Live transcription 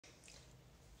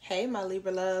Hey, my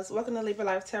Libra loves. Welcome to Libra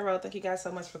Life Tarot. Thank you guys so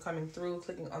much for coming through,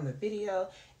 clicking on the video.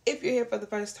 If you're here for the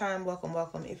first time, welcome,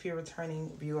 welcome. If you're a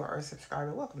returning viewer or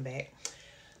subscriber, welcome back.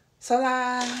 So,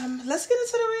 let's get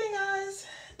into the reading, guys.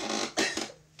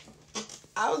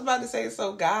 I was about to say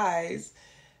so, guys,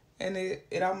 and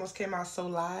it almost came out so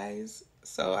lies.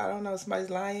 So, I don't know if somebody's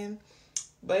lying.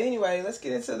 But anyway, let's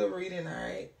get into the reading, all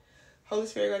right? Holy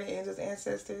Spirit, guardian angels,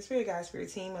 ancestors, spirit guides, spirit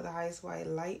team of the highest white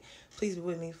light, please be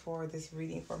with me for this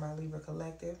reading for my Libra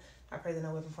collective. I pray that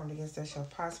no weapon formed against us shall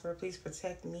prosper. Please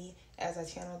protect me as I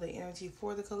channel the energy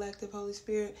for the collective, Holy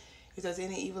Spirit. If there's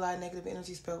any evil eye, negative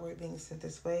energy, spell word being sent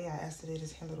this way, I ask that it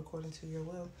is handled according to your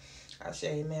will. I'll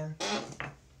say amen.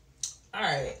 All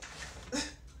right.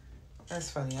 That's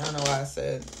funny. I don't know why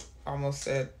I almost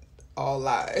said all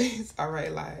lies. All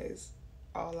right, lies.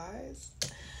 All lies.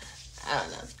 I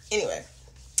don't know. Anyway,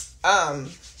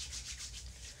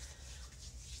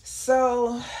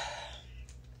 so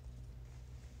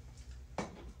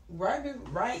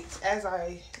right as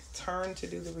I turned to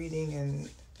do the reading and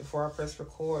before I press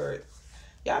record,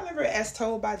 y'all remember As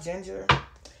Told by Ginger?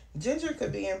 Ginger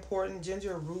could be important.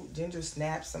 Ginger root, ginger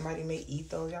snaps. Somebody may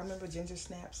eat those. Y'all remember ginger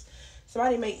snaps?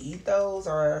 Somebody may eat those,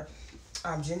 or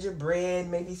gingerbread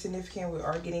may be significant. We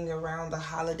are getting around the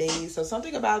holidays, so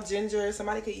something about ginger.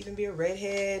 Somebody could even be a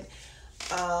redhead,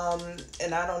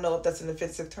 and I don't know if that's an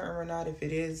offensive term or not. If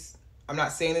it is, I'm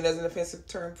not saying it as an offensive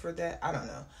term for that. I don't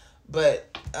know,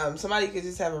 but somebody could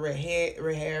just have a red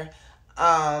hair.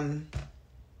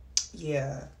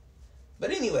 Yeah,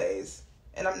 but anyways,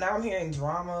 and I'm hearing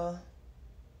drama.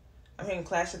 I'm hearing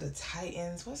Clash of the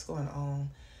Titans. What's going on?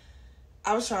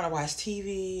 I was trying to watch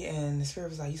TV, and the spirit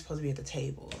was like, "You're supposed to be at the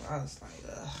table." I was like,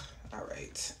 ugh, all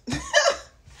right.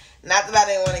 Not that I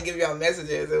didn't want to give y'all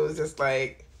messages. It was just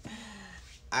like,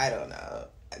 I don't know.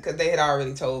 Because they had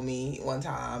already told me one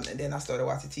time, and then I started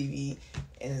watching TV,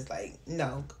 and it's like,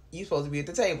 no, you're supposed to be at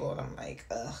the table. And I'm like,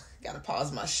 ugh, gotta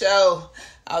pause my show.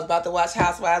 I was about to watch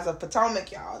Housewives of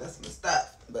Potomac, y'all. That's some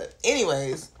stuff. But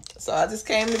anyways, so I just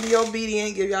came to be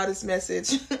obedient, give y'all this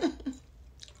message.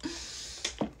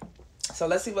 So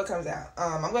let's see what comes out.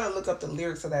 I'm going to look up the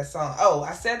lyrics of that song. Oh,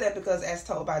 I said that because As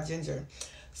Told by Ginger.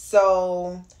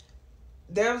 So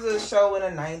there was a show in the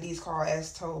 90s called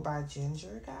As Told by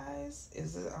Ginger, guys.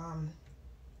 Is it on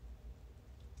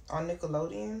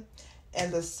Nickelodeon?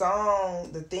 And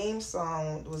the theme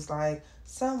song was like,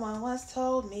 someone once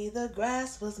told me the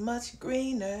grass was much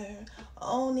greener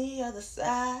on the other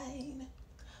side.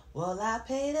 Well, I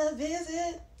paid a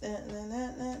visit.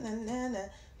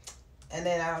 And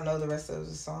then I don't know the rest of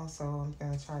the song, so I'm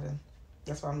going to try to...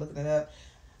 That's why I'm looking it up.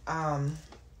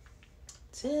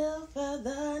 Till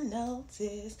further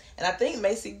notice. And I think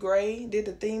Macy Gray did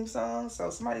the theme song, so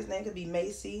somebody's name could be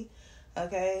Macy.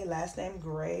 Okay, last name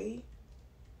Gray.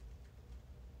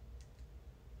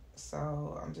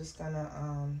 So I'm just going to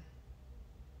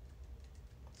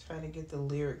try to get the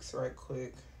lyrics right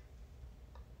quick.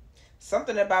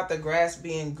 Something about the grass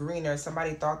being greener.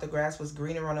 Somebody thought the grass was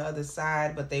greener on the other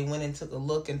side, but they went and took a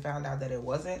look and found out that it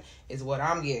wasn't, is what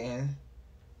I'm getting.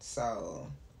 So,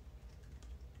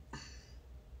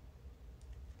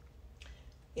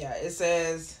 yeah, it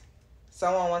says,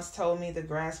 someone once told me the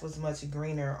grass was much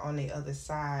greener on the other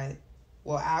side.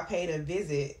 Well, I paid a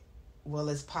visit. Well,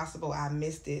 it's possible I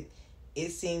missed it. It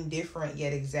seemed different,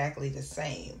 yet exactly the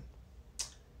same.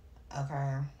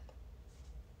 Okay.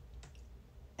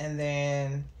 And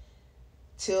then,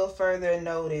 till further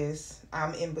notice,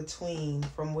 I'm in between.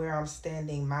 From where I'm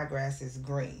standing, my grass is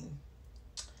green.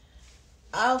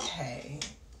 Okay.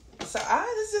 So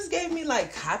this just gave me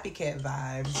like copycat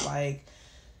vibes. Like,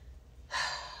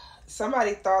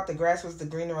 somebody thought the grass was the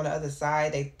greener on the other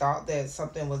side. They thought that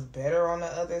something was better on the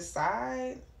other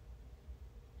side.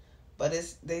 But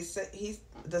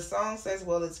the song says,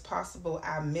 well, it's possible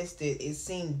I missed it. It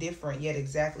seemed different, yet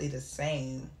exactly the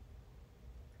same.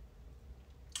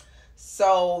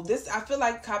 So I feel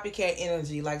like copycat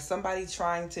energy, like somebody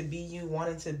trying to be you,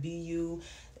 wanting to be you.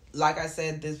 Like I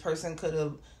said,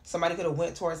 somebody could have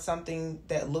went towards something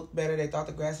that looked better. They thought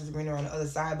the grass was greener on the other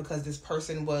side because this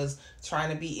person was trying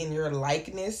to be in your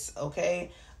likeness,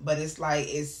 okay? But it's like,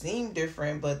 it seemed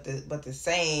different, but the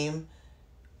same,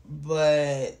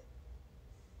 but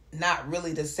not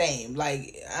really the same.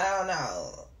 Like, I don't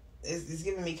know. It's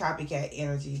giving me copycat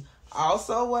energy.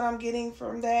 Also, what I'm getting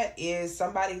from that is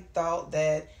somebody thought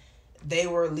that they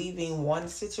were leaving one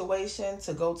situation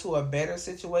to go to a better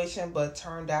situation, but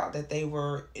turned out that they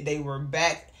were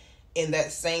back in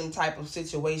that same type of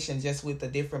situation, just with a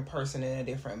different person in a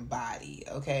different body.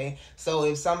 Okay, so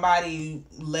if somebody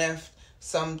left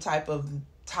some type of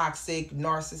toxic,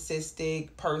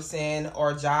 narcissistic person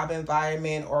or job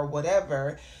environment or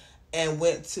whatever, and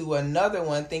went to another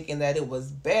one thinking that it was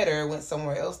better, went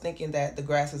somewhere else thinking that the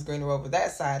grass was greener over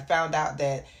that side, found out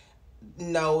that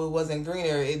no, it wasn't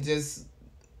greener, it just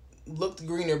looked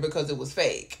greener because it was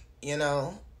fake, you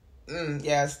know?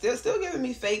 Yeah, still giving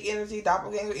me fake energy,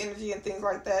 doppelganger energy and things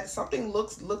like that. Something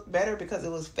looked better because it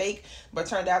was fake, but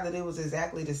turned out that it was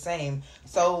exactly the same.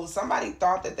 So somebody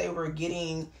thought that they were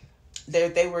getting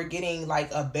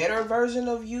like a better version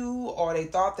of you, or they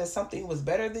thought that something was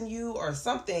better than you or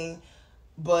something,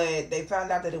 but they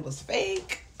found out that it was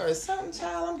fake or something.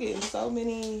 Child, I'm getting so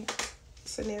many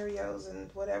scenarios and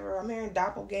whatever. I'm hearing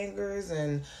doppelgangers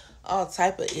and all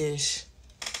type of ish.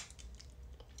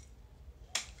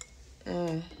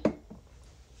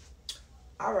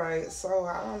 All right, so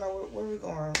I don't know where we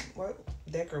going. What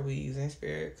deck are we using,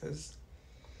 Spirit? Because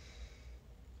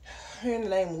I'm hearing the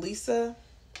name Lisa.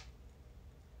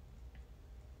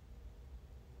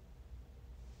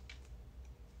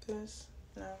 No,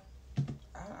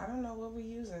 I don't know what we're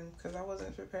using because I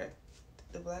wasn't prepared.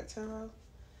 The Black Tarot.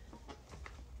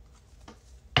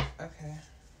 Okay.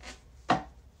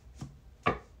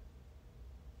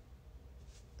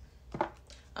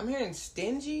 I'm hearing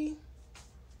stingy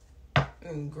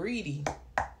and greedy.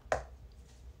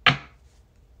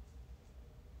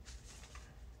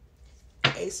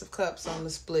 Ace of Cups on the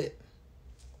split.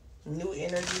 New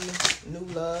energy, new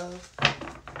love,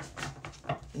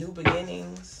 new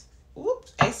beginnings.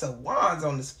 Whoops. Ace of Wands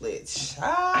on the split.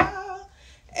 Child.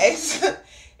 Ace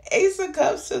of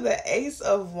Cups to the Ace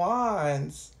of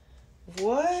Wands.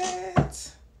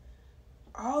 What?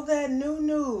 All that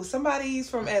new. Somebody's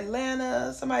from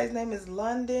Atlanta. Somebody's name is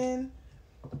London.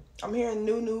 I'm hearing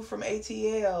new from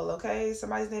ATL, okay?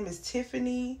 Somebody's name is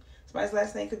Tiffany. Somebody's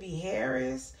last name could be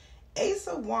Harris. Ace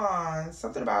of Wands.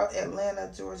 Something about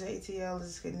Atlanta, Georgia, ATL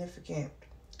is significant.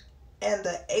 And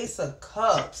the Ace of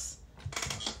Cups.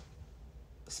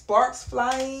 Sparks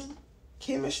flying.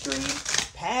 Chemistry.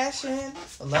 Passion.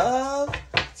 Love.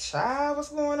 Child, what's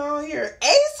going on here?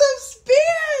 Ace of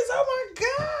Spears. Oh my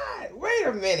God. Wait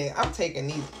a minute. I'm taking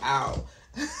these out.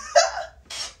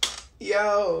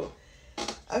 Yo.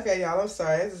 Okay, y'all. I'm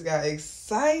sorry. I just got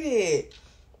excited.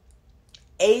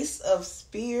 Ace of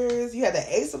Spears. You had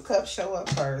the Ace of Cups show up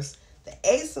first. The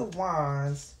Ace of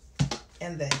Wands.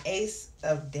 And the Ace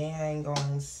of dang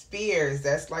on Spears.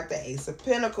 That's like the Ace of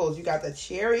Pentacles. You got the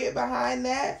Chariot behind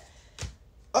that.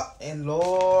 Oh, and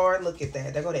Lord, look at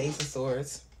that. There go the Ace of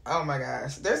Swords. Oh my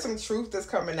gosh. There's some truth that's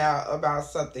coming out about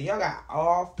something. Y'all got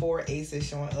all 4 aces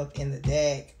showing up in the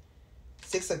deck.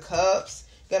 6 of Cups.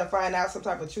 You're going to find out some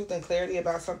type of truth and clarity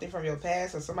about something from your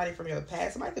past or somebody from your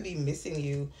past. Somebody could be missing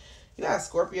you. You got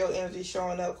Scorpio energy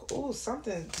showing up. Ooh,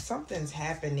 something's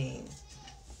happening.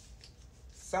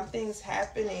 Something's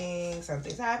happening.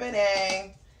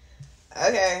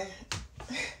 Okay.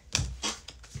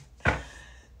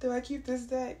 Do I keep this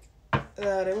deck?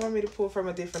 No, they want me to pull from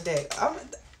a different deck.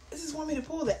 They just want me to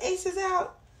pull the aces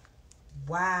out?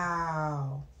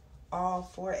 Wow. All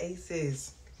 4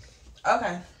 aces.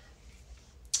 Okay.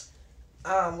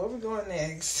 Where we going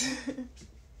next?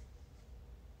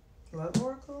 Love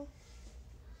Oracle?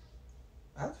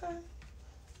 Okay.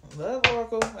 Love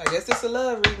Oracle. I guess it's a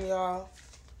love reading, y'all.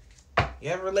 You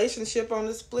have a relationship on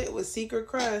the split with Secret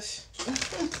Crush.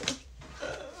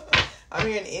 I'm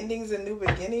hearing endings and new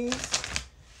beginnings.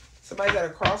 Somebody's at a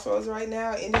crossroads right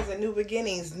now. Endings and new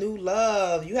beginnings. New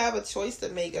love. You have a choice to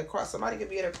make. Somebody could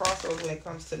be at a crossroads when it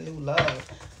comes to new love.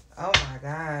 Oh my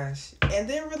gosh. And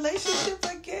then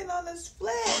relationships again on the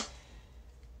split.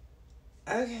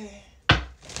 Okay.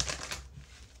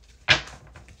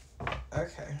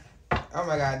 Oh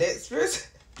my God. That Spirit,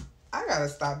 I gotta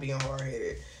stop being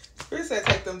hard-headed. Spirit said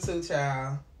take them too,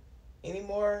 child. Any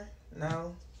more?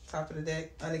 No? Top of the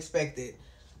deck? Unexpected.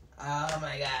 Oh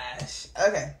my gosh.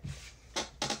 Okay.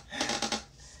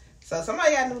 So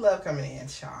somebody got new love coming in,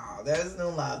 child. There's new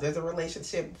love. There's a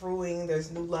relationship brewing.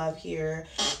 There's new love here.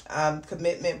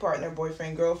 Commitment, partner,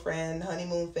 boyfriend, girlfriend,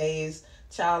 honeymoon phase,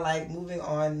 childlike, moving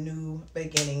on, new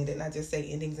beginning. Didn't I just say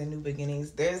endings and new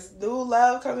beginnings? There's new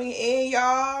love coming in,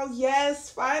 y'all. Yes,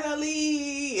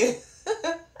 finally.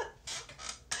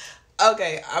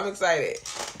 Okay, I'm excited.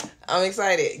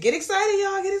 Get excited,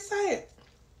 y'all. Get excited.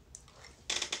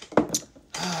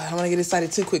 I don't want to get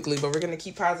excited too quickly, but we're going to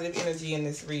keep positive energy in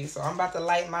this read. So I'm about to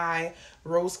light my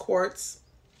rose quartz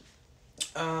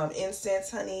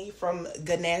incense, honey, from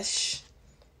Ganesh.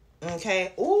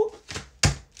 Okay. Ooh.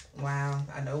 Wow.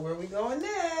 I know where we're going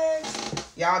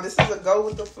next. Y'all, this is a go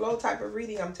with the flow type of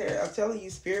reading. I'm telling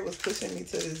you, Spirit was pushing me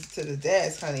to the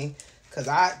desk, honey. Because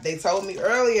they told me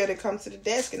earlier to come to the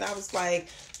desk, and I was like,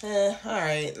 all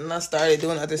right. And I started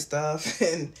doing other stuff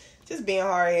and just being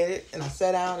hard-headed. And I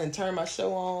sat down and turned my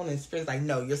show on, and Spirit's like,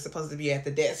 no, you're supposed to be at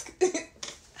the desk.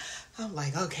 I'm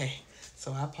like, okay.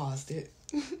 So I paused it.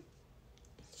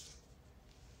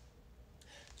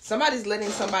 Somebody's letting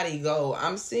somebody go.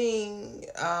 I'm seeing,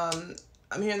 I'm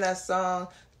hearing that song,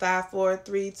 5, 4,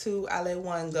 3, 2, I let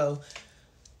one go.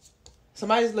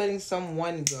 Somebody's letting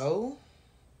someone go.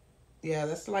 Yeah,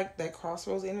 that's like that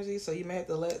crossroads energy. So you may have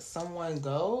to let someone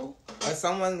go, or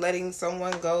someone letting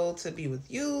someone go to be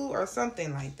with you, or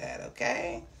something like that,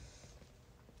 okay?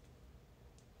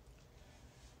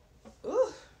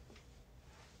 Ooh.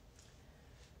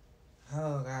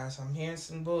 Oh gosh, I'm hearing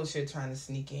some bullshit trying to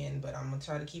sneak in, but I'm gonna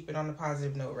try to keep it on the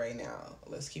positive note right now.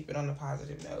 Let's keep it on the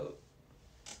positive note.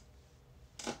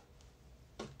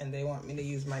 And they want me to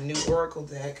use my new Oracle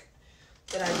deck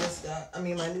that I just got. I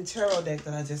mean, my new tarot deck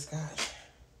that I just got.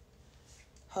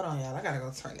 Hold on, y'all. I gotta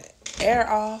go turn that air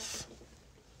off.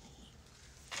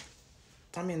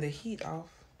 I mean, the heat off.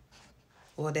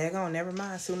 Well, daggone, never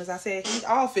mind. As soon as I said heat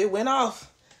off, it went off.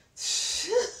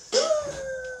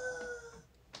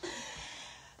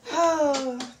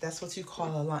 Oh, that's what you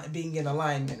call being in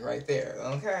alignment right there,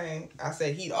 okay? I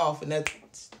said heat off, and that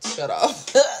shut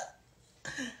off.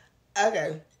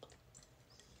 Okay.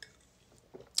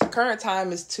 Current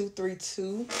time is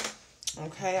 2:32.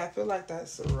 Okay, I feel like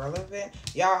that's relevant.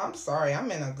 Y'all, I'm sorry. I'm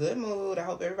in a good mood. I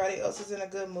hope everybody else is in a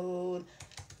good mood.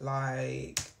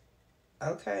 Like,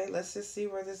 okay, let's just see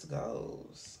where this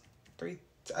goes.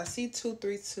 I see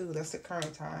 2:32. That's the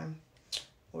current time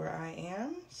where I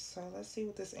am. So let's see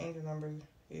what this angel number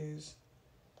is.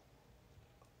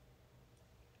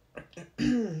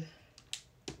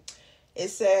 It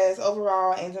says,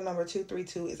 overall, angel number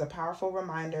 232 is a powerful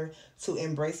reminder to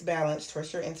embrace balance,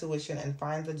 trust your intuition, and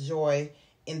find the joy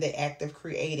in the act of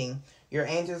creating. Your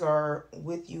angels are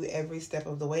with you every step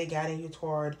of the way, guiding you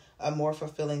toward a more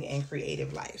fulfilling and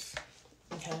creative life.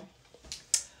 Okay.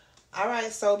 All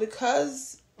right. So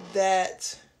because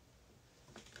that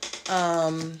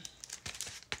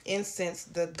incense,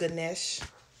 the Ganesh,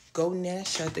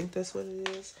 I think that's what it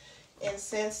is. And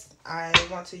since I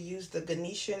want to use the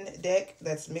Ganeshan deck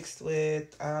that's mixed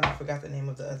with, I forgot the name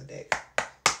of the other deck.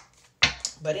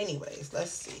 But anyways,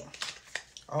 let's see.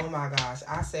 Oh my gosh.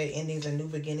 I say endings and new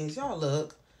beginnings. Y'all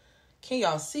look. Can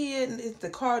y'all see it? It's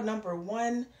the card number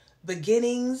 1,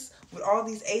 beginnings. With all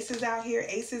these aces out here.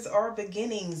 Aces are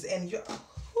beginnings. And you're,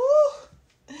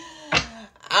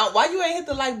 why you ain't hit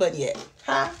the like button yet?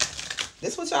 Huh?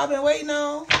 This what y'all been waiting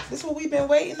on? This what we've been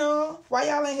waiting on? Why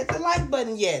y'all ain't hit the like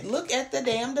button yet? Look at the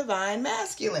damn divine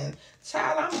masculine.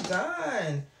 Child, I'm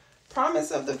done.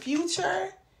 Promise of the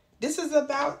future. This is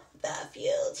about the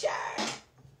future.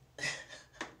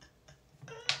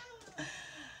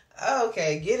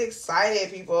 Okay, get excited,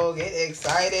 people. Get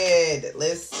excited.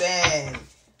 Listen.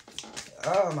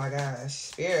 Oh my gosh.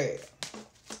 Spirit.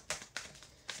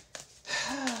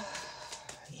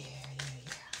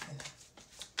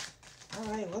 All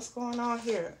right, what's going on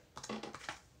here?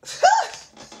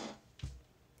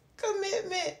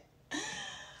 Commitment.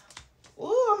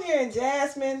 Ooh, I'm hearing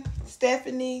Jasmine,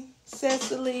 Stephanie,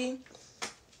 Cecily,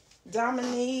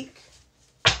 Dominique,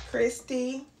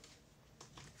 Christy.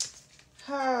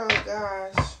 Oh,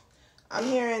 gosh. I'm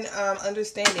hearing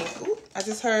understanding. Ooh, I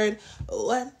just heard,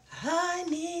 what I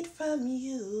need from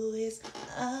you is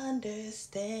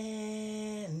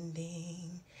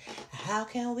understanding. How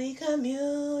can we communicate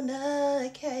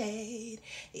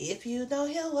if you don't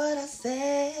hear what I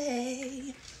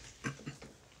say?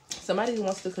 Somebody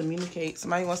wants to communicate.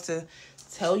 Somebody wants to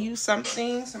tell you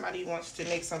something. Somebody wants to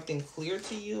make something clear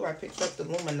to you. I picked up the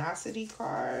luminosity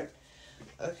card.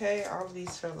 Okay, all of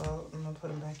these fell out. I'm going to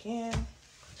put them back in.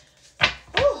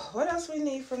 Whew, what else we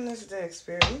need from this deck,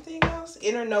 Spirit? Anything else?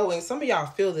 Inner knowing. Some of y'all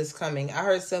feel this coming. I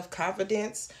heard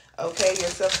self-confidence. Okay, your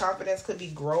self-confidence could be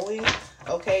growing.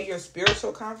 Okay, your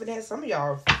spiritual confidence. Some of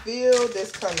y'all feel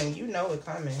this coming. You know it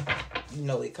coming. You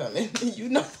know it coming. You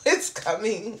know it's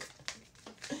coming.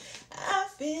 I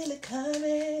feel it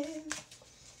coming.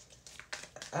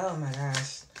 Oh my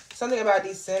gosh. Something about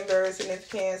December is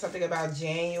significant. Something about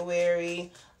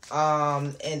January.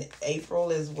 And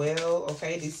April as well.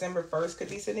 Okay, December 1st could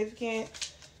be significant.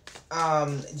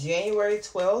 January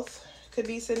 12th could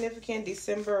be significant.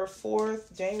 December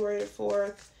 4th, January the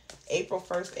 4th, April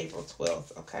 1st, April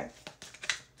 12th. Okay.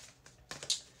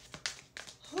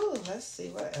 Whew, let's see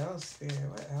what else, Spirit.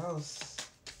 What else?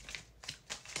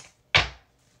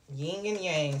 Yin and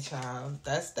yang, child.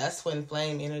 That's when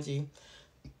flame energy.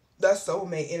 That's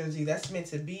soulmate energy. That's meant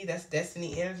to be. That's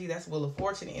destiny energy. That's Wheel of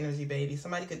Fortune energy, baby.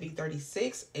 Somebody could be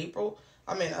 36.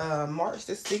 March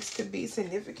the 6th could be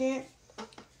significant.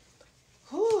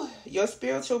 Whew. Your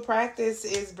spiritual practice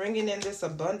is bringing in this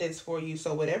abundance for you.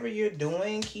 So whatever you're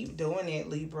doing, keep doing it,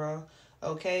 Libra.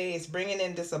 Okay, it's bringing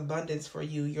in this abundance for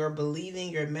you. You're believing,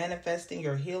 you're manifesting,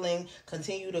 you're healing.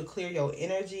 Continue to clear your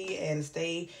energy and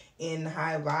stay in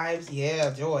high vibes.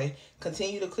 Yeah, joy.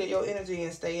 Continue to clear your energy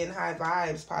and stay in high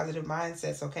vibes, positive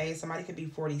mindsets. Okay, somebody could be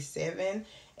 47.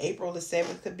 April the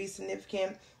 7th could be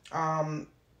significant. Yeah,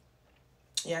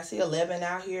 I see 11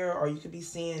 out here, or you could be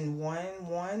seeing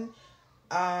 1.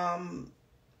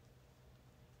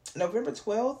 November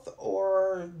 12th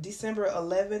or December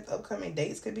 11th, upcoming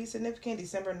dates could be significant.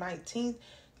 December 19th,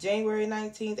 January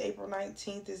 19th, April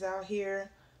 19th is out here.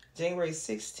 January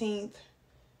 16th,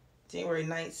 January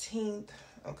 19th,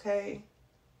 okay.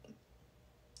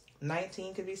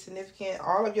 19 could be significant.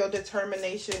 All of your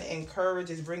determination and courage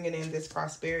is bringing in this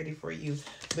prosperity for you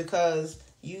because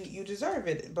you deserve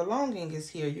it. Belonging is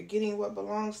here. You're getting what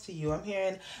belongs to you. I'm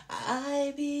hearing,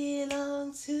 I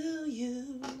belong to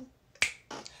you.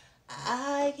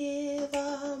 I give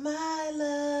all my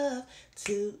love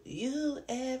to you.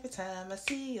 Every time I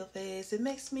see your face, it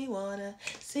makes me wanna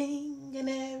sing. And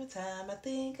every time I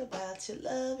think about your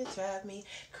love, it drives me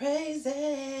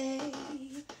crazy.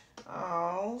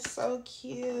 Oh, so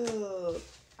cute.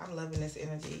 I'm loving this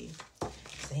energy.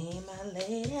 Say my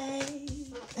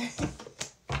lady.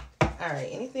 All right,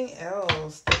 anything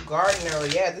else? The gardener.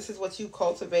 Yeah, this is what you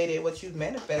cultivated, what you've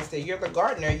manifested. You're the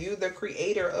gardener. You're the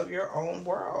creator of your own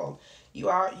world.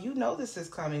 You know this is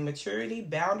coming. Maturity,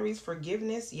 boundaries,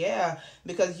 forgiveness. Yeah,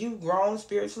 because you've grown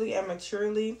spiritually and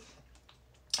maturely.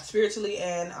 Spiritually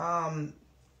and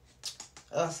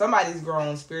somebody's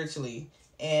grown spiritually.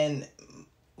 And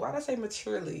why did I say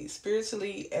maturely?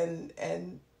 Spiritually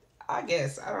and I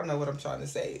guess, I don't know what I'm trying to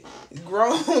say.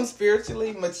 Grown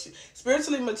spiritually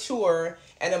mature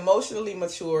and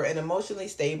emotionally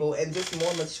stable and just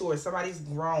more mature. Somebody's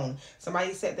grown.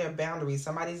 Somebody set their boundaries.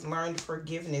 Somebody's learned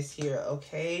forgiveness here,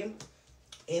 okay?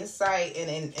 Insight and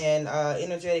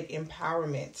energetic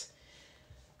empowerment.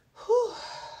 Whew.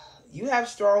 You have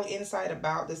strong insight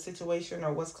about the situation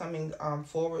or what's coming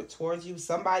forward towards you.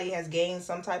 Somebody has gained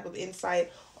some type of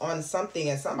insight on something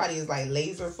and somebody is like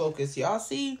laser focused. Y'all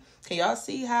see? Can y'all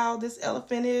see how this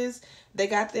elephant is? They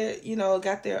got their,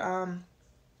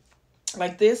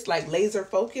 like this, like laser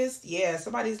focused. Yeah,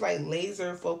 somebody's like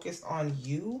laser focused on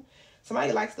you.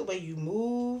 Somebody likes the way you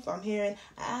move. I'm hearing,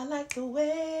 I like the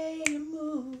way you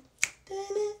move.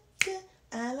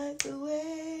 I like the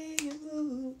way you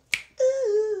move.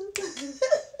 Ooh.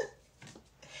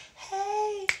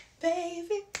 Hey,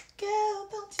 baby girl,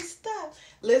 don't you stop.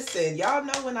 Listen, y'all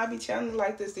know when I be channeling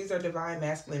like this, these are divine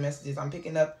masculine messages. I'm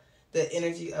picking up the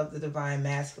energy of the divine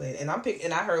masculine. And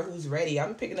I heard who's ready.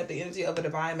 I'm picking up the energy of the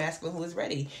divine masculine who is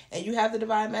ready. And you have the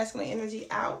divine masculine energy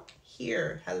out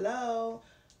here. Hello.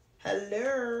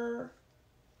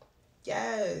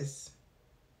 Yes.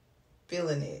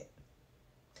 Feeling it.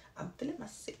 I'm feeling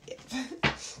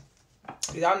myself.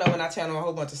 Y'all know when I channel a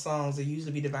whole bunch of songs, they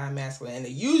usually be divine masculine. And they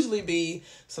usually be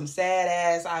some sad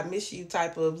ass, I miss you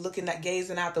type of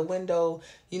gazing out the window,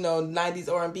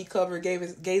 90s R&B cover,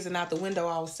 gazing out the window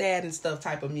all sad and stuff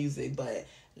type of music. But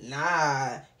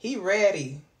nah, he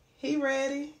ready.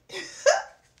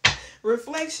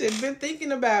 Reflection, been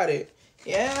thinking about it.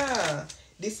 Yeah.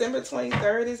 December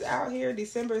 23rd is out here.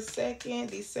 December 2nd,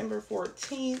 December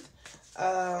 14th,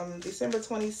 December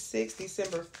 26th,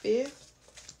 December 5th.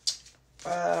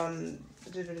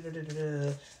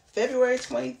 February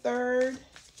 23rd,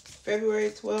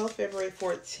 February 12th, February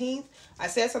 14th. I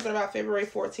said something about February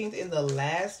 14th in the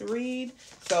last read.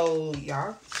 So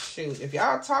y'all, shoot, if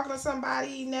y'all talking to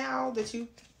somebody now that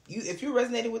if you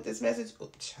resonated with this message,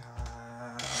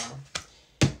 child,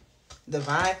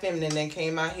 divine feminine then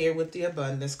came out here with the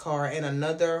abundance card and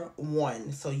another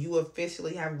 1. So you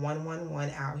officially have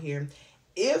 111 out here.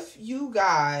 If you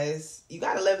guys, you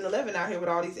got 1111 out here with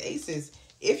all these aces.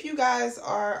 If you guys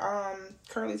are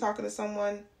currently talking to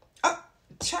someone,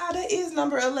 child, that is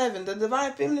number 11. The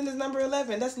divine feminine is number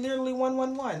 11. That's literally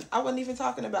 111. I wasn't even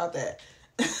talking about that.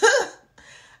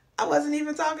 I wasn't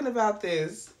even talking about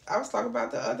this. I was talking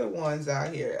about the other ones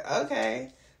out here.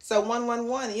 Okay. So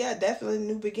 111, yeah, definitely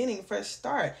new beginning, fresh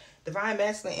start. Divine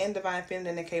masculine and divine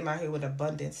feminine that came out here with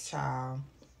abundance, child.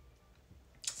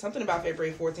 Something about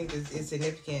February 14th is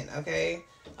significant, okay?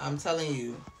 I'm telling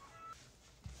you.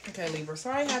 Okay, Libra.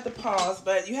 Sorry I had to pause,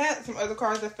 but you had some other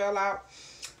cards that fell out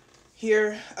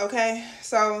here, okay?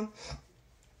 So,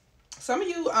 Some of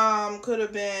you could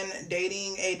have been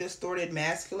dating a distorted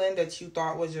masculine that you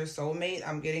thought was your soulmate.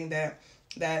 I'm getting that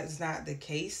is not the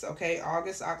case. Okay,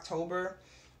 August, October,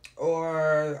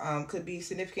 or could be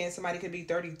significant. Somebody could be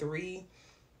 33.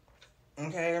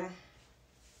 Okay.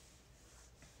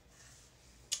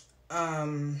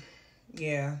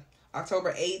 Yeah,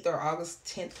 October 8th or August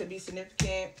 10th could be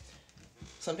significant.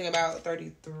 Something about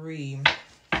 33.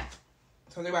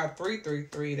 Something about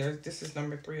 333. This is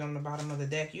number 3 on the bottom of the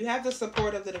deck. You have the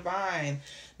support of the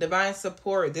divine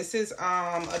support. This is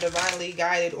a divinely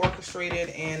guided, orchestrated,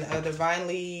 and a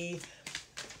divinely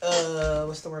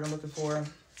what's the word I'm looking for?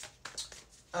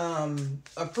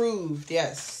 Approved.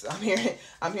 Yes,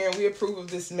 I'm hearing we approve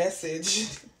of this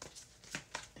message.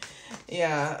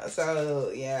 Yeah.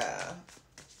 So yeah.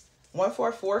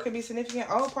 144 could be significant.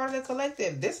 Oh, part of the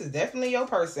collective. This is definitely your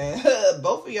person.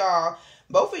 Both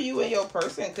of you and your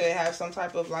person could have some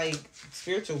type of like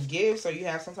spiritual gifts, or you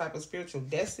have some type of spiritual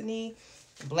destiny,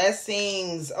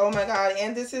 blessings. Oh my God.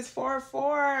 And this is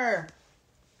 4-4.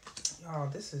 Y'all,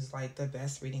 this is like the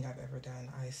best reading I've ever done.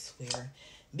 I swear.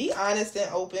 Be honest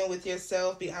and open with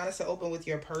yourself. Be honest and open with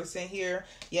your person here.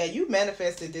 Yeah, you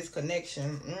manifested this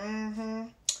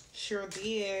connection. Sure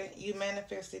did. You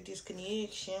manifested this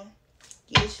connection.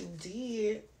 Yes, you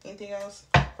did. Anything else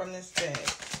from this deck?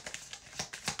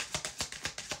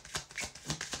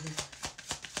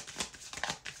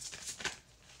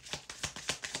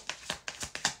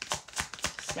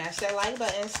 Smash that like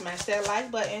button. Smash that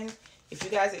like button. If you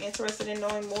guys are interested in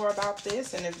knowing more about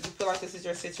this, and if you feel like this is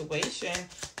your situation,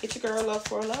 get your girl up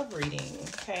for a love reading.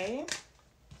 Okay.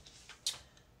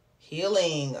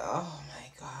 Healing. Oh my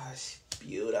gosh.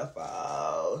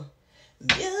 Beautiful.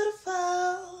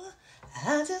 Beautiful.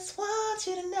 I just want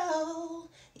you to know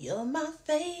you're my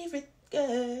favorite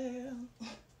girl.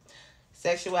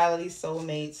 Sexuality,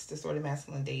 soulmates, distorted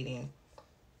masculine dating,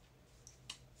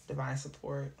 divine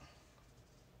support.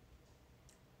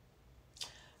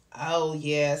 Oh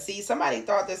yeah. See, somebody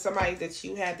thought that somebody that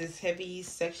you had this heavy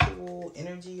sexual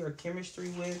energy or chemistry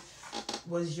with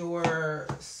was your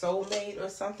soulmate or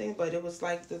something, but it was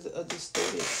like a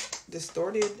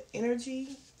distorted energy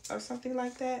or something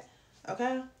like that.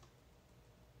 Okay.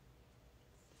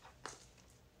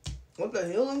 With the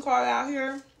healing card out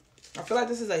here, I feel like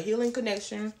this is a healing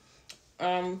connection.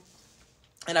 And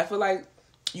I feel like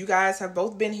you guys have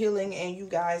both been healing and you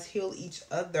guys heal each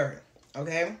other.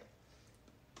 Okay.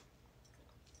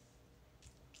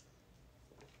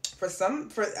 I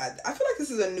feel like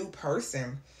this is a new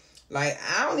person. Like,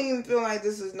 I don't even feel like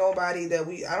this is nobody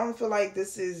I don't feel like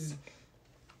this is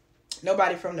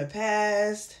nobody from the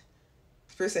past.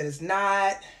 Spirit said it's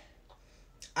not.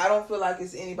 I don't feel like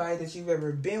it's anybody that you've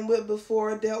ever been with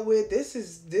before, dealt with.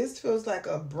 This feels like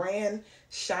a brand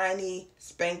shiny,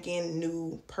 spanking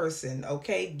new person.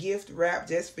 Okay, gift wrap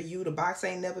just for you. The box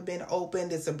ain't never been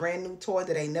opened. It's a brand new toy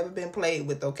that ain't never been played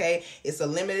with. Okay, it's a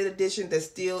limited edition that's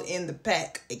still in the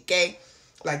pack. Okay,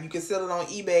 like you can sell it on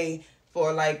eBay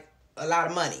for like a lot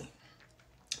of money.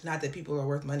 Not that people are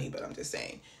worth money, but I'm just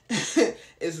saying.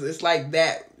 it's like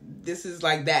that. This is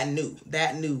like that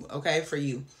new. Okay, for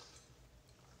you.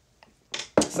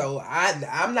 So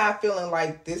I'm not feeling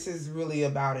like this is really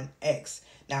about an ex.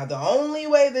 Now, the only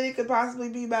way that it could possibly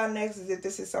be about an ex is if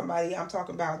this is somebody I'm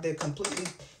talking about that completely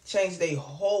changed their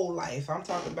whole life. I'm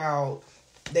talking about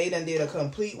they done did a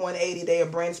complete 180. They a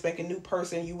brand spanking new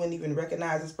person. You wouldn't even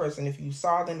recognize this person. If you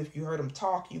saw them, if you heard them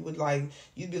talk, you'd be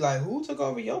like, who took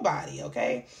over your body?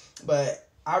 Okay. But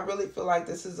I really feel like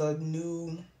this is a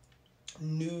new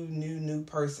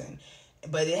person.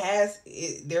 But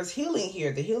there's healing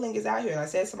here. The healing is out here. And I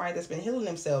said somebody that's been healing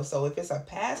themselves. So if it's a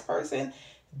past person,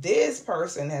 this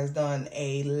person has done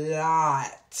a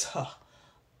lot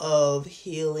of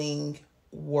healing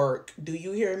work. Do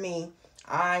you hear me?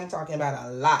 I'm talking about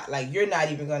a lot. Like, you're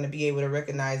not even going to be able to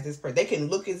recognize this person. They can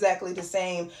look exactly the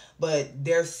same, but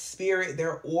their spirit,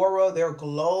 their aura, their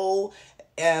glow,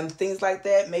 things like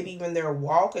that, maybe even their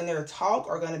walk and their talk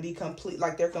are going to be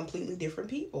they're completely different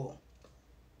people.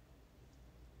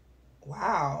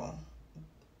 Wow.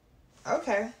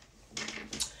 Okay.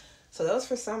 So that was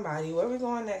for somebody. Where are we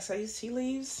going next? I use tea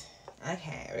leaves?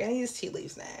 Okay, we're going to use tea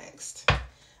leaves next.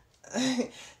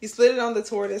 You split it on the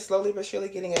tortoise, slowly but surely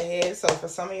getting ahead. So for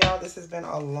some of y'all, this has been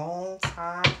a long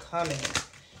time coming.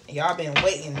 And y'all been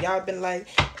waiting. Y'all been like,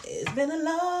 it's been a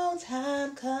long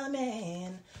time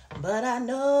coming, but I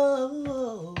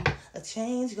know a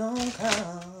change gonna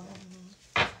come.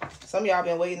 Some of y'all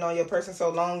been waiting on your person so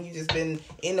long, you just been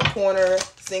in the corner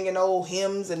singing old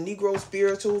hymns and Negro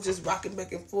spirituals, just rocking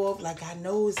back and forth like, I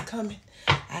know it's coming.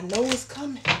 I know it's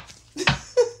coming.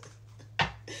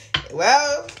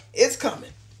 Well, it's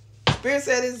coming. Spirit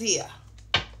said it's here.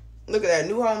 Look at that.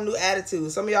 New home, new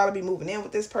attitude. Some of y'all will be moving in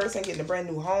with this person, getting a brand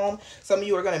new home. Some of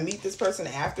you are going to meet this person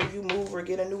after you move or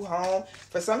get a new home.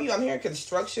 For some of you, I'm hearing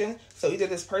construction. So either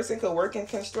this person could work in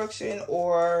construction,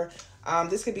 or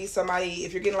this could be somebody,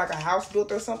 if you're getting like a house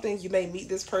built or something, you may meet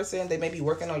this person. They may be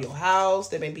working on your house.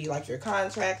 They may be like your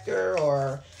contractor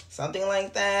or something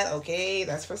like that. Okay,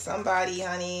 that's for somebody,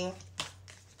 honey.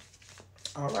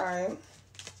 All right.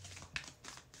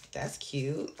 That's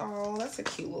cute. Oh, that's a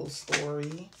cute little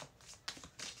story.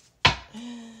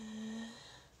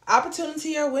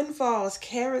 Opportunity or windfalls.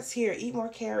 Carrots here. Eat more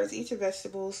carrots. Eat your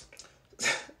vegetables.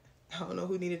 I don't know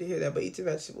who needed to hear that, but eat your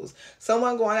vegetables.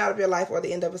 Someone going out of your life or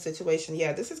the end of a situation.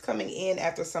 Yeah, this is coming in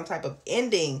after some type of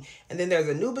ending. And then there's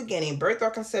a new beginning. Birth or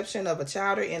conception of a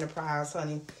child or enterprise,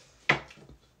 honey.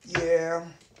 Yeah.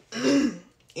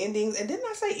 Endings. And didn't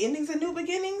I say endings and new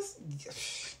beginnings?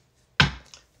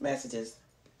 Messages.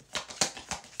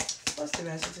 What's the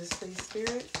messages, please,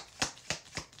 Spirit?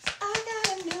 I got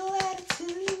a new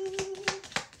attitude.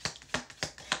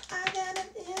 I got a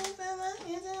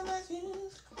in my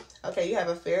shoes. Okay, you have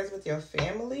affairs with your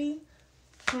family.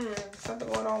 Something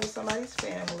going on with somebody's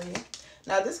family.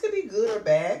 Now, this could be good or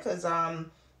bad because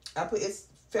it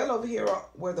fell over here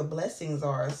where the blessings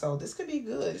are. So this could be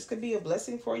good. This could be a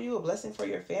blessing for you, a blessing for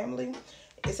your family.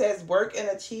 It says work and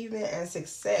achievement and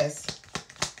success.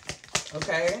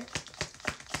 Okay.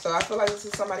 So I feel like this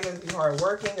is somebody going to be hard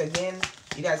working. Again,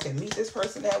 you guys can meet this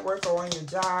person at work or on your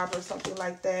job or something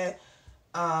like that.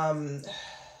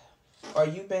 Or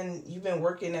you've been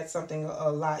working at something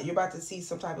a lot. You're about to see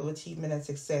some type of achievement and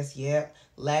success. Yep.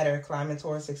 Ladder, climbing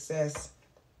towards success.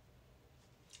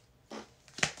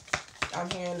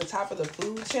 I'm hearing the top of the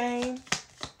food chain.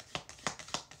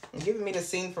 You're giving me the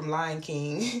scene from Lion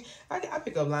King. I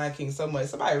pick up Lion King so much.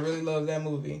 Somebody really loves that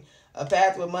movie. A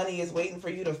path with money is waiting for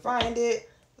you to find it.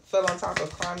 Fell on top of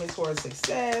climbing towards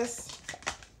success.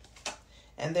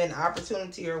 And then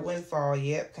opportunity or windfall.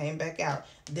 Yep, came back out.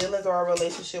 Dealings or a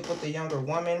relationship with a younger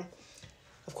woman.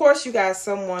 Of course, you got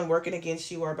someone working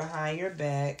against you or behind your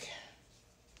back.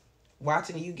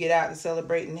 Watching you get out and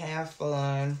celebrate and have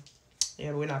fun.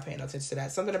 Yeah, we're not paying no attention to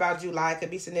that. Something about July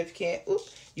could be significant. Ooh,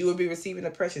 you will be receiving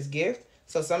a precious gift.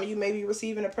 So some of you may be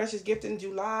receiving a precious gift in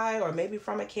July, or maybe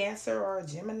from a Cancer or a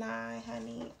Gemini,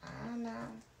 honey. I don't know.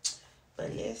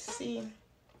 But let's see.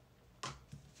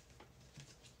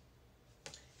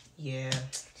 Yeah.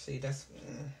 See, that's...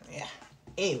 yeah.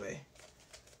 Anyway.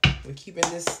 We're keeping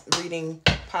this reading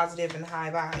positive and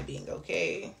high vibing,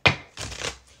 okay?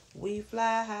 We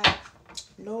fly high.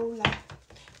 No lie.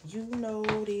 You know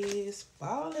this.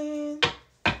 Falling.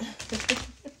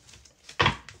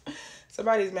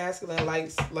 Somebody's masculine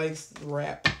likes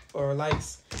rap or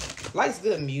likes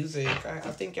good music. I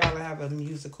think y'all have a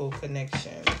musical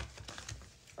connection.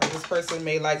 Or this person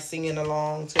may like singing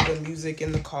along to the music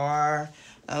in the car.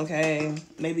 Okay,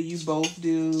 maybe you both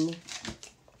do.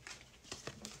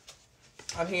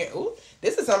 I'm hearing, ooh,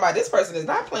 this is somebody, this person is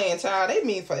not playing, child. They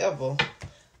mean forever.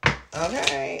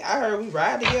 Okay, I heard we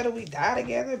ride together, we die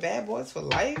together, bad boys for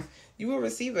life. You will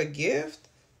receive a gift.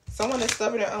 Someone is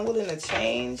stubborn and unwilling to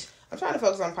change. I'm trying to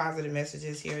focus on positive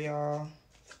messages here, y'all.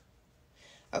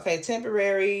 Okay,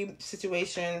 temporary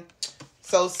situation.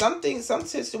 So some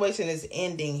situation is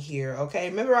ending here, okay?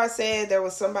 Remember I said there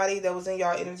was somebody that was in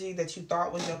y'all energy that you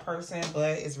thought was your person,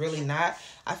 but it's really not.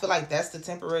 I feel like that's the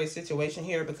temporary situation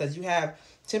here because you have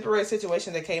temporary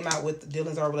situation that came out with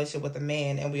dealings or relationship with a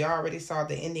man, and we already saw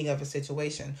the ending of a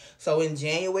situation. So in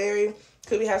January,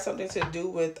 could we have something to do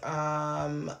with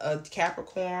a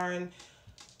Capricorn?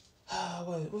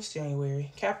 What's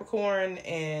January? Capricorn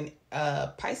and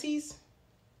Pisces?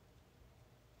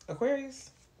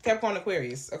 Aquarius? Capricorn,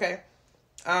 Aquarius, okay?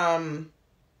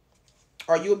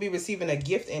 Or you'll be receiving a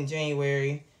gift in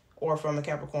January or from a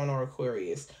Capricorn or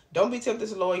Aquarius. Don't be tempted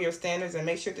to lower your standards and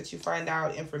make sure that you find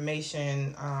out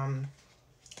information.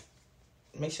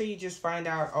 Make sure you just find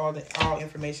out all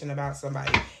information about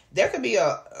somebody. There could be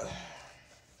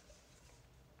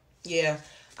yeah,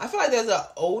 I feel like there's an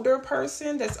older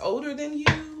person that's older than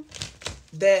you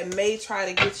that may try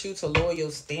to get you to lower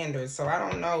your standards. So I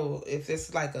don't know if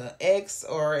it's like an ex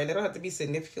and they don't have to be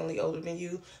significantly older than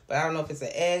you, but I don't know if it's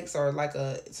an ex or like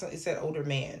it's an older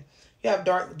man. You have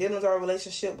dark dealings or a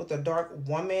relationship with a dark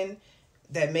woman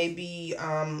that may be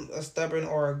a stubborn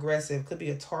or aggressive. Could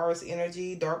be a Taurus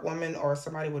energy, dark woman, or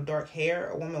somebody with dark hair,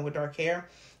 a woman with dark hair.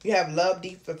 You have love,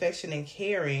 deep affection, and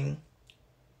caring.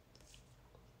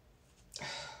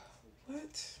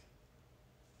 What?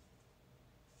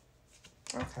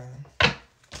 Okay.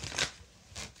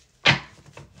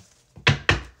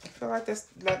 feel like that's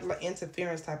like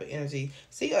interference type of energy.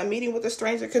 See, a meeting with a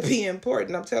stranger could be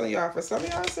important. I'm telling y'all, for some of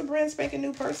y'all, it's a brand spanking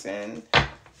new person.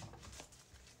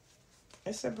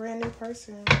 It's a brand new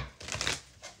person.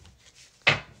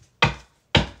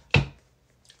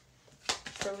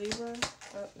 For Libra.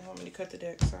 Oh, they want me to cut the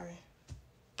deck. Sorry.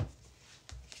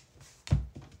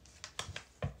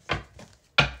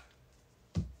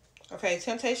 Okay,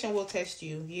 temptation will test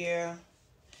you. Yeah.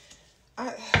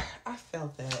 I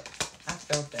felt that. I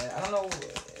felt that. I don't know.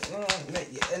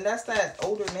 And that's that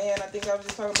older man I think I was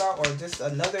just talking about, or just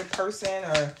another person,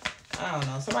 or I don't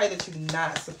know, somebody that you're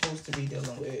not supposed to be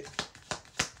dealing with,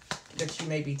 that you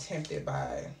may be tempted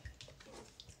by.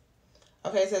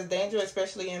 Okay, it says danger,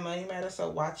 especially in money matters. So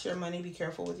watch your money. Be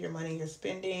careful with your money you're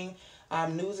spending.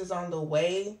 News is on the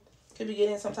way. Could be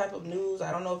getting some type of news.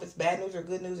 I don't know if it's bad news or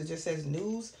good news. It just says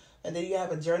news. And then you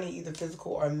have a journey, either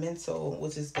physical or mental,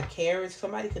 which is the carriage.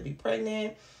 Somebody could be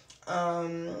pregnant.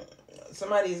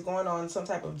 Somebody is going on some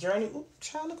type of journey. Ooh,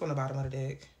 child, look on the bottom of the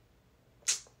deck.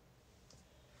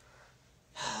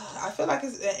 I feel like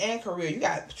it's and career. You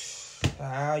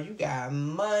got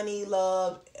money,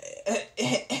 love,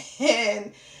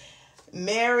 and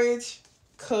marriage,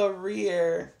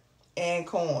 career, and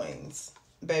coins.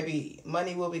 Baby,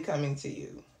 money will be coming to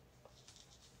you.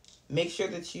 Make sure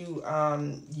that you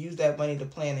use that money to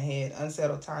plan ahead.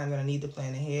 Unsettled times, and I need to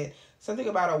plan ahead. Something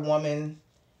about a woman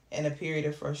and a period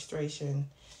of frustration.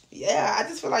 Yeah, I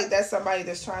just feel like that's somebody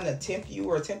that's trying to tempt you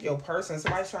or tempt your person.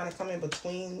 Somebody's trying to come in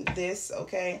between this,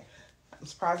 okay? I'm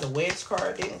surprised the wedge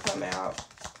card didn't come out.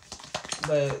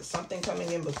 But something coming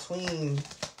in between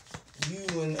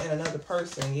you and another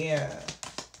person, yeah.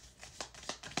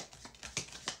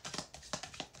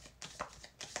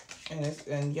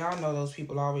 And y'all know those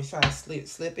people always try to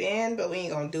slip in, but we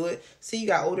ain't gonna do it. See, you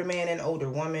got older man and older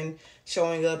woman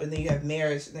showing up, and then you have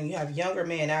marriage, and then you have younger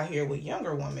man out here with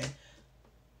younger woman.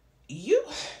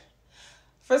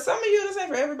 For some of you, this ain't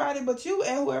for everybody, but you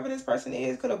and whoever this person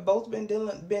is could have both been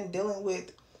dealing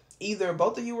with, either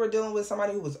both of you were dealing with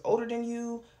somebody who was older than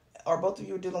you, or both of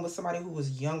you were dealing with somebody who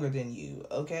was younger than you,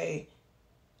 okay,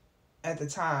 at the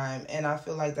time. And I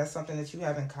feel like that's something that you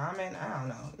have in common. I don't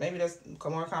know. Maybe that's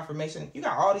more confirmation. You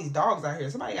got all these dogs out here.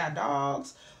 Somebody got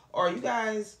dogs, or you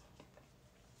guys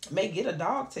may get a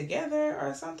dog together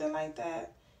or something like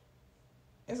that.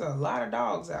 There's a lot of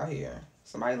dogs out here.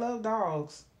 Somebody loves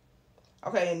dogs.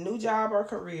 Okay, new job or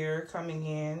career coming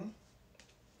in.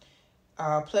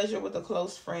 Pleasure with a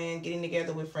close friend, getting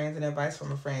together with friends, and advice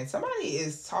from a friend. Somebody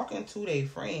is talking to their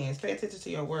friends. Pay attention to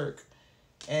your work.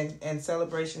 And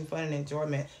celebration, fun, and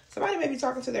enjoyment. Somebody may be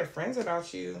talking to their friends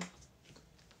about you.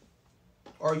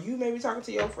 Or you may be talking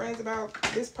to your friends about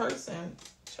this person.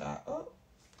 I'll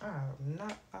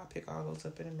pick all those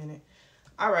up in a minute.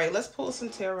 All right, let's pull some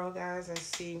tarot, guys, and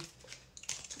see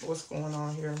what's going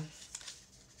on here.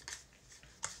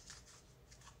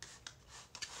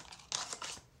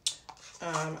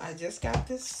 I just got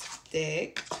this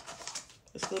deck.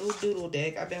 This little doodle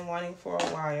deck I've been wanting for a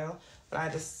while. But I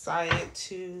decided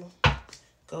to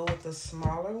go with the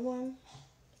smaller one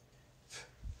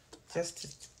just to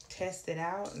test it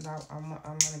out. And I'm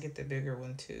going to get the bigger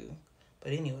one too.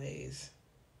 But anyways,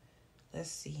 let's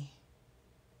see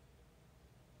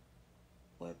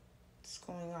what's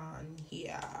going on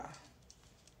here.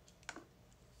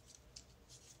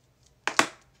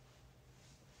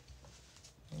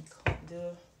 And do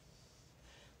a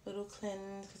little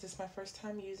cleanse because it's my first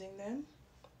time using them.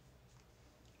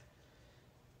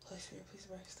 Please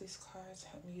erase these cards.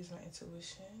 Help me use my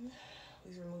intuition.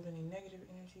 Please remove any negative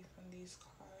energy from these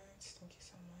cards. Thank you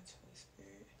so much, Holy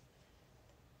Spirit.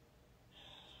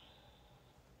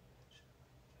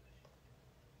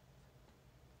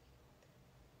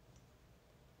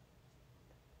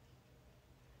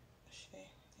 Amen.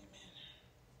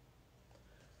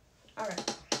 All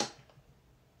right.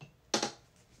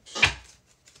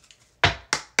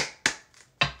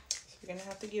 We're gonna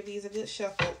have to give these a good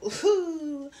shuffle.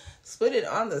 Ooh, split it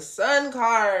on the Sun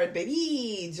card,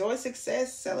 baby. Joy,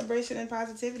 success, celebration, and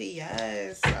positivity.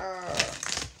 Yes.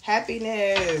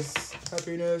 Happiness.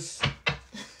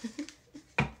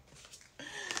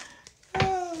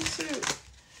 Oh, shoot.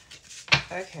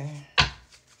 Okay.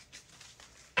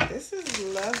 This is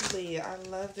lovely. I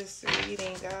love this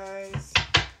reading, guys.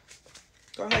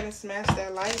 Go ahead and smash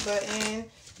that like button.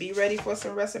 Be ready for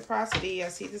some reciprocity. I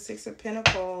see the Six of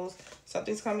Pentacles.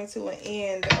 Something's coming to an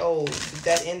end. Oh,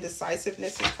 that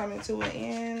indecisiveness is coming to an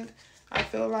end. I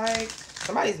feel like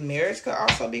somebody's marriage could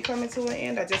also be coming to an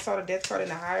end. I just saw the Death card in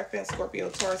the Hierophant, Scorpio,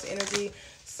 Taurus energy.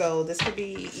 So this could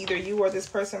be either you or this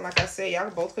person. Like I said, y'all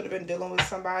both could have been dealing with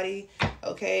somebody.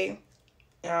 Okay.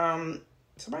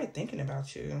 Somebody thinking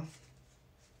about you.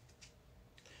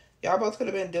 Y'all both could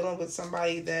have been dealing with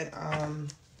somebody that,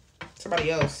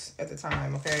 somebody else at the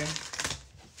time, okay?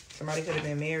 Somebody could have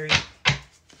been married.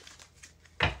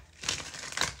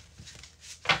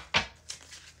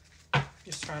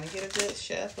 Just trying to get a good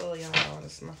shuffle, y'all.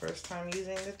 This is my first time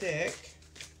using the deck.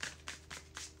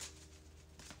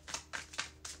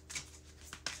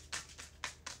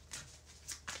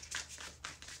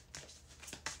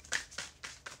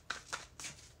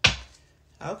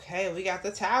 Okay, we got the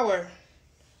Tower.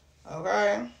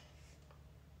 Okay.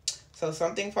 So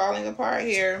something falling apart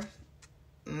here.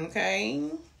 Okay.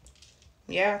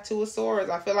 Yeah, Two of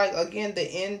Swords. I feel like, again, the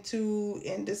end to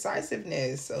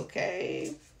indecisiveness.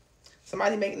 Okay.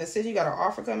 Somebody making a decision. You got an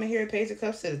offer coming here. Page of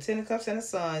Cups to the Ten of Cups and the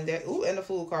Sun. Ooh, and the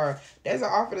Fool card. There's an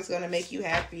offer that's going to make you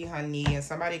happy, honey. And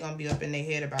somebody going to be up in their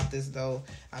head about this, though.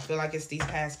 I feel like it's these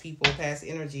past people, past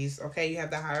energies. Okay, you have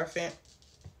the Hierophant.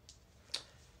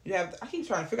 You have... I keep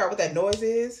trying to figure out what that noise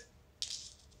is.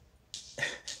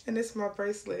 And this is my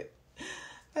bracelet.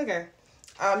 Okay.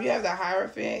 You have the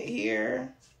Hierophant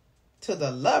here. To the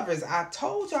Lovers. I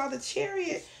told y'all the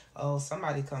Chariot. Oh,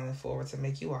 somebody coming forward to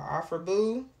make you an offer,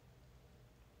 boo.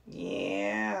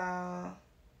 Yeah.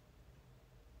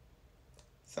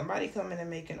 Somebody coming to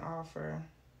make an offer.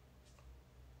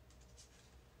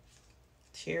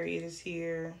 Chariot is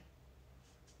here.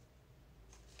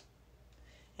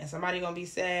 And somebody gonna be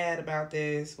sad about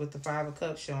this with the Five of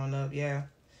Cups showing up. Yeah.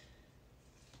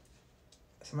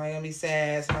 Somebody gonna be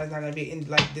sad. Somebody's not gonna be in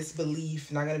like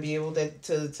disbelief. Not gonna be able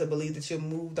to believe that you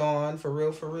moved on for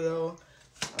real, for real.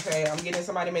 Okay, I'm getting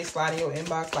somebody may slide in your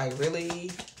inbox like, really?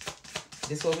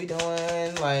 This what we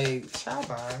doing? Like, child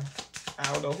bye.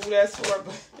 I don't know who that's for,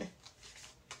 but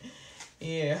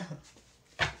yeah.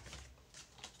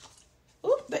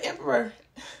 Ooh, the Emperor.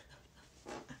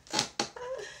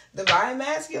 Divine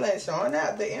Masculine showing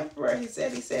up. The Emperor, he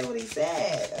said what he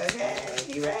said. Okay,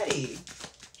 he ready.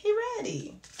 He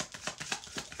ready.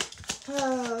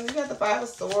 You got the Five of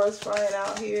Swords flying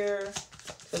out here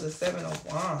to the Seven of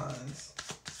Wands.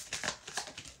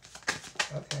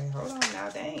 Okay, hold on now.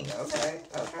 Dang. Okay.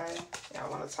 Y'all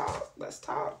want to talk? Let's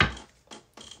talk.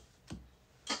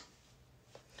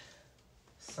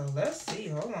 So let's see.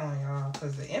 Hold on, y'all.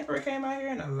 Because the Emperor came out here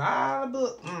and a lot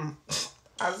of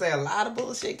I'd say a lot of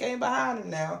bullshit came behind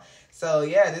him now. So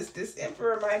yeah, this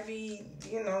Emperor might be,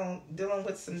 you know, dealing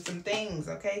with some things.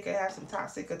 Okay, could have some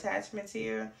toxic attachments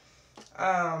here.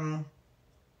 Abuse,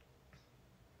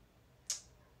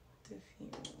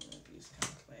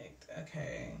 conflict.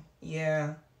 Okay,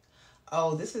 yeah.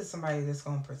 Oh, this is somebody that's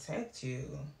gonna protect you.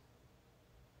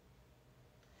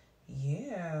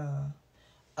 Yeah.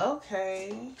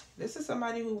 Okay, this is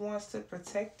somebody who wants to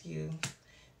protect you.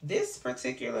 This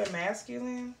particular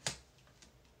masculine.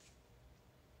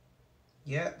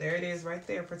 Yep, there it is right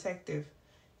there, protective.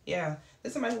 Yeah, this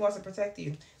is somebody who wants to protect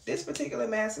you. This particular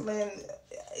masculine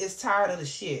is tired of the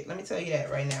shit. Let me tell you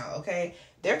that right now, okay?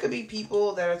 There could be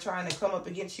people that are trying to come up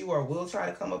against you or will try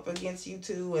to come up against you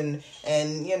too.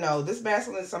 And you know, this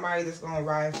masculine is somebody that's going to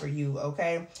ride for you,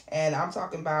 okay? And I'm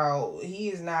talking about he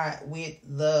is not with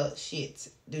the shit.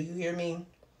 Do you hear me?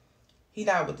 He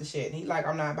not with the shit. He like,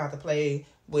 I'm not about to play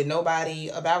with nobody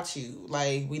about you.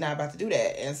 Like, we not about to do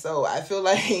that. And so I feel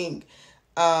like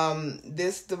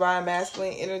this divine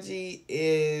masculine energy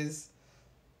is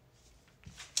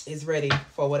ready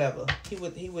for whatever. He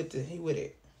with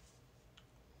it.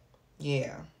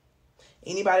 Yeah.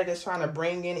 Anybody that's trying to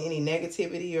bring in any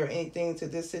negativity or anything to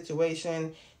this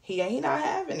situation, he not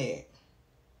having it.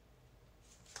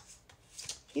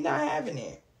 He not having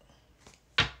it.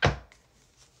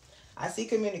 I see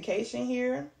communication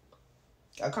here.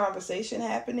 A conversation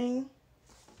happening.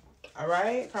 All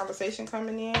right. Conversation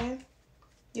coming in.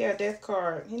 Yeah, Death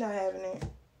card. He not having it.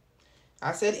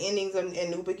 I said endings and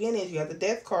new beginnings. You have the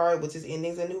Death card, which is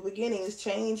endings and new beginnings.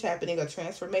 Change happening, a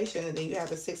transformation. And then you have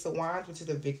the Six of Wands, which is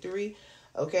a victory.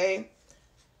 Okay.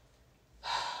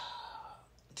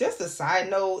 Just a side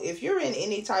note, if you're in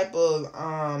any type of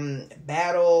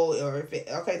battle, or if it,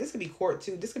 okay, this could be court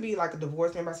too. This could be like a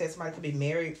divorce. Remember I said somebody could be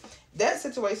married. That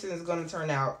situation is going to turn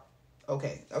out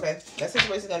okay. Okay, that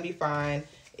situation is going to be fine.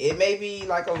 It may be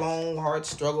like a long, hard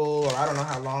struggle, or I don't know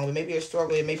how long. It may be a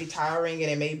struggle. It may be tiring,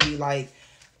 and it may be like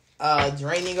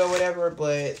draining or whatever.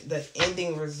 But the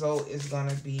ending result is going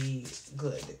to be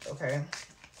good. Okay.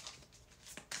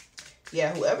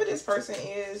 Yeah, whoever this person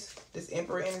is, this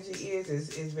Emperor energy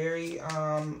is very,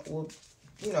 well,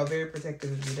 you know, very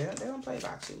protective of you. They don't play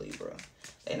about you, Libra.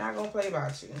 They're not going to play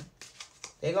about you.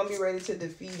 They're going to be ready to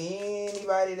defeat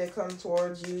anybody that comes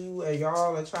towards you, or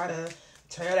y'all, or try to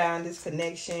tear down this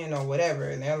connection or whatever.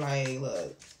 And they're like,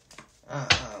 look,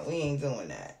 we ain't doing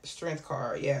that. Strength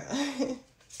card, yeah.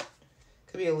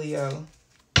 Could be a Leo.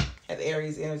 Have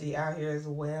Aries energy out here as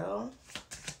well.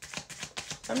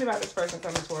 Tell me about this person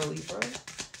coming toward Libra.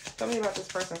 Tell me about this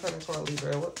person coming toward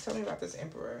Libra. Tell me about this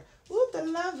Emperor. Whoop, the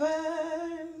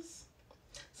Lovers.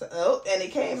 So, oh, and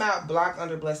it came out blocked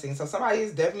under blessing. So somebody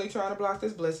is definitely trying to block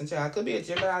this blessing, child. Could be a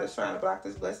Gemini that's trying to block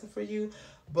this blessing for you,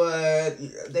 but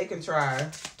they can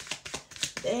try.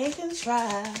 They can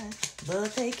try,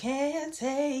 but they can't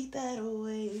take that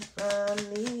away from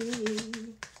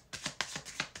me.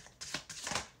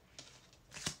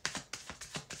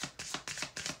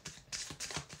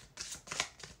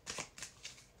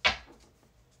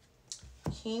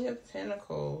 King of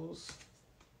Pentacles.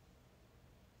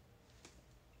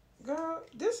 Girl,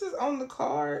 this is on the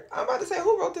card. I'm about to say,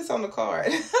 who wrote this on the card?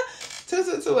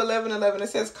 222-1111. It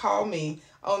says, call me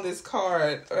on this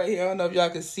card right here. I don't know if y'all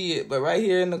can see it, but right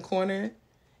here in the corner,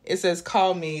 it says,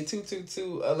 call me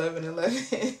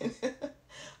 222-1111.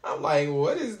 I'm like,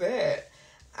 what is that?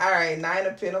 All right, 9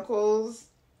 of Pentacles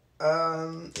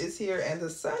is here, and the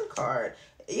Sun card.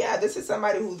 Yeah, this is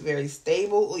somebody who's very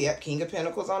stable. Oh, yep, King of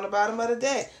Pentacles on the bottom of the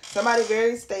deck. Somebody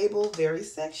very stable, very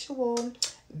sexual,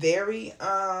 very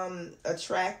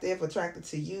attractive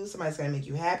to you. Somebody's going to make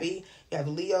you happy. You have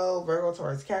Leo, Virgo,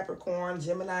 Taurus, Capricorn,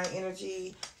 Gemini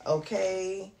energy.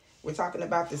 Okay. We're talking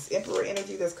about this Emperor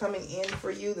energy that's coming in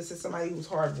for you. This is somebody who's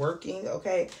hardworking,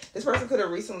 okay? This person could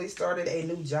have recently started a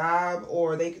new job,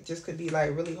 or they could be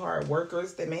like really hard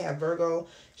workers. They may have Virgo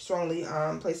strongly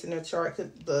placed in their chart.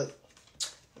 The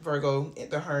Virgo,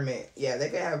 the Hermit. Yeah, they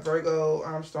could have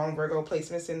Virgo, strong Virgo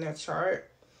placements in their chart.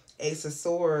 Ace of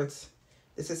Swords.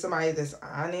 This is somebody that's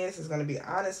honest, is going to be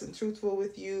honest and truthful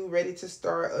with you, ready to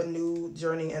start a new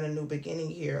journey and a new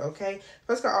beginning here, okay?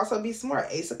 First could also be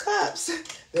smart. Ace of Cups.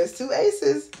 There's 2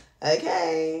 aces.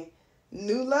 Okay.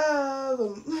 New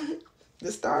love.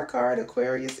 The Star card,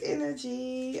 Aquarius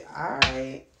energy. All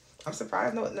right. I'm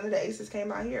surprised none of the aces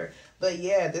came out here. But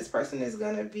yeah, this person is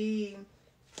going to be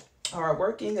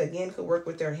hardworking. Again, could work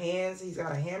with their hands. He's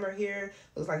got a hammer here.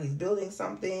 Looks like he's building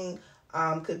something.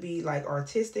 Could be like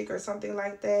artistic or something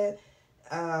like that.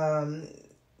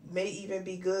 May even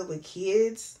be good with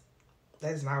kids.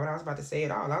 That's not what I was about to say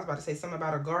at all. I was about to say something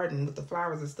about a garden with the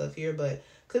flowers and stuff here, but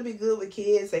could be good with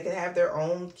kids. They could have their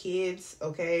own kids,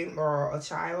 okay, or a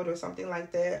child or something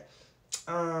like that.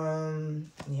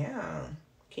 Yeah.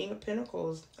 King of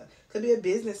Pentacles. Could be a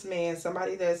businessman,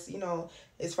 somebody that's, you know,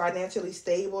 is financially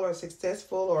stable or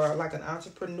successful, or like an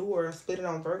entrepreneur. Split it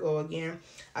on Virgo again.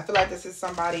 I feel like this is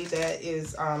somebody that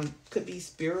is, could be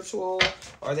spiritual,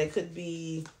 or they could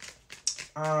be,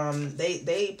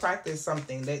 they practice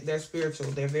something. They're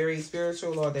spiritual. They're very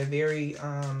spiritual, or they're very,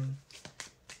 I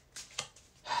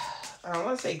don't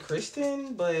want to say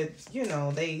Christian, but you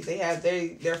know, they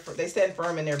stand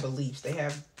firm in their beliefs. They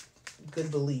have good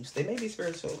beliefs. They may be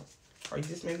spiritual, or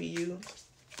just maybe you.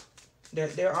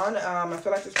 They're on. I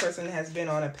feel like this person has been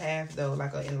on a path though,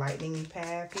 like an enlightening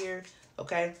path here.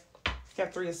 Okay,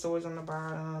 got 3 of Swords on the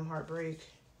bottom. Heartbreak.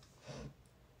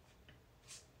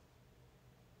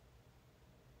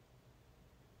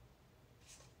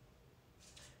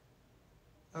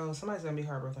 Oh, somebody's gonna be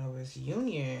heartbroken over this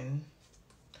union,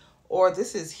 or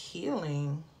this is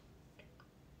healing.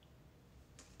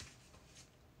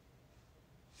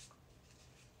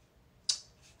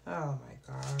 Oh my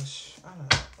gosh. I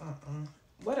don't know.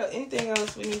 What anything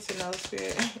else we need to know,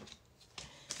 Spirit?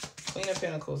 Queen of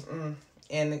Pentacles.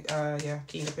 And yeah,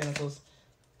 King of Pentacles.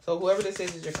 So whoever this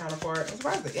is your counterpart. I'm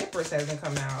surprised the Empress hasn't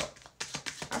come out.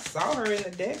 I saw her in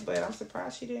the deck, but I'm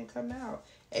surprised she didn't come out.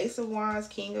 Ace of Wands,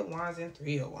 King of Wands, and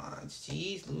 3 of Wands.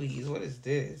 Jeez Louise, what is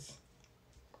this?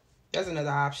 There's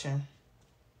another option.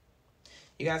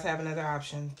 You guys have another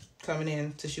option coming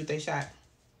in to shoot their shot.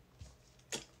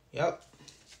 Yep.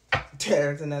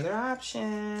 There's another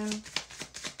option.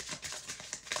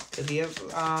 Could be a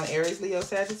Aries, Leo,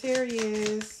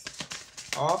 Sagittarius.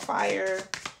 All fire.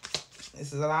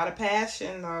 This is a lot of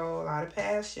passion, though. A lot of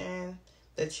passion.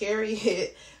 The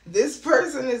Chariot. This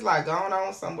person is like going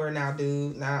on somewhere now,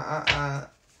 dude. Now,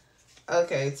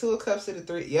 Okay, 2 of Cups to the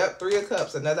 3. Yep, 3 of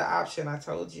Cups. Another option, I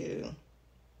told you.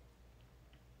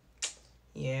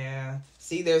 Yeah.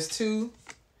 See, there's 2.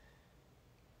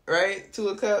 Right? 2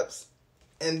 of Cups.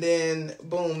 And then,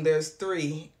 boom, there's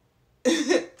 3.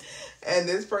 And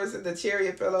this person, the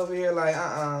Chariot, fell over here like,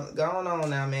 going on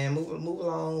now, man. Move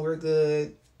along. We're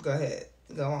good. Go ahead.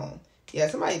 Go on. Yeah,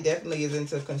 somebody definitely is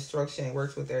into construction and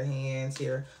works with their hands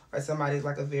here. Or somebody's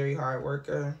like a very hard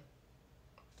worker.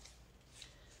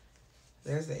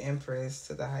 There's the Empress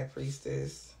to the High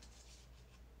Priestess.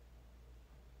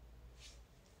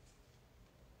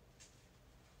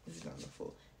 This is not the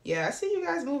Fool. Yeah, I see you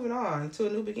guys moving on to a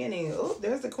new beginning. Oh,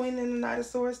 there's the Queen and the Knight of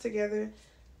Swords together.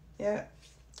 Yeah.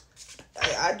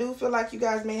 I do feel like you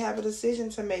guys may have a decision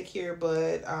to make here,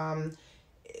 but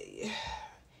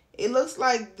it looks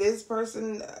like this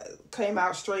person came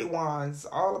out straight wands,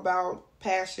 all about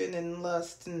passion and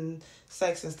lust and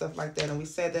sex and stuff like that. And we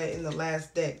said that in the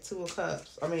last deck, Two of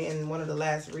Cups. I mean, in one of the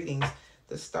last readings,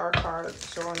 the Star card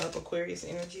showing up Aquarius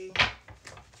energy.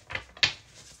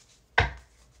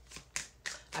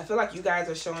 I feel like you guys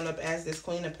are showing up as this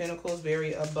Queen of Pentacles,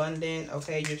 very abundant,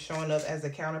 okay? You're showing up as a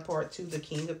counterpart to the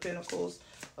King of Pentacles,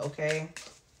 okay?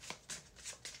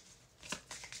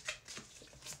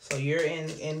 So you're in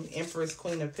Empress,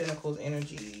 Queen of Pentacles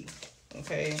energy,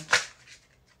 okay?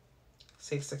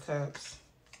 Six of Cups.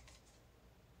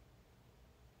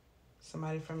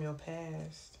 Somebody from your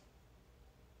past.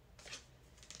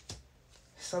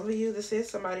 Some of you, this is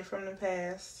somebody from the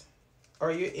past.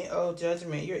 Or you're in, oh,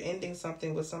 Judgment. You're ending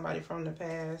something with somebody from the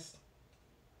past.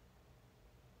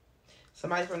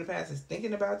 Somebody from the past is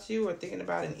thinking about you or thinking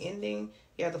about an ending.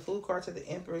 You have the Fool card to the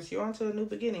Empress. You're on to a new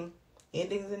beginning.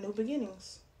 Endings and new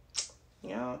beginnings.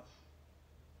 Yeah.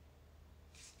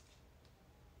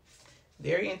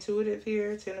 Very intuitive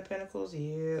here. Ten of Pentacles.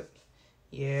 Yep.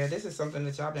 Yeah, this is something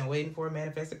that y'all been waiting for,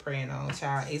 manifested, praying on.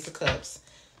 Child, Ace of Cups.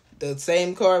 The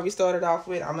same card we started off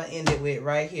with, I'm going to end it with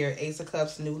right here. Ace of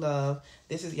Cups, new love.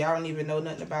 This is, y'all don't even know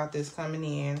nothing about this coming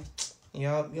in.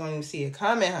 Y'all, you don't even see it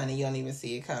coming, honey. You don't even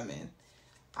see it coming.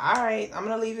 All right, I'm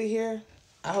going to leave it here.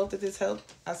 I hope that this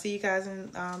helped. I'll see you guys in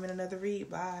another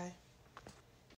read. Bye.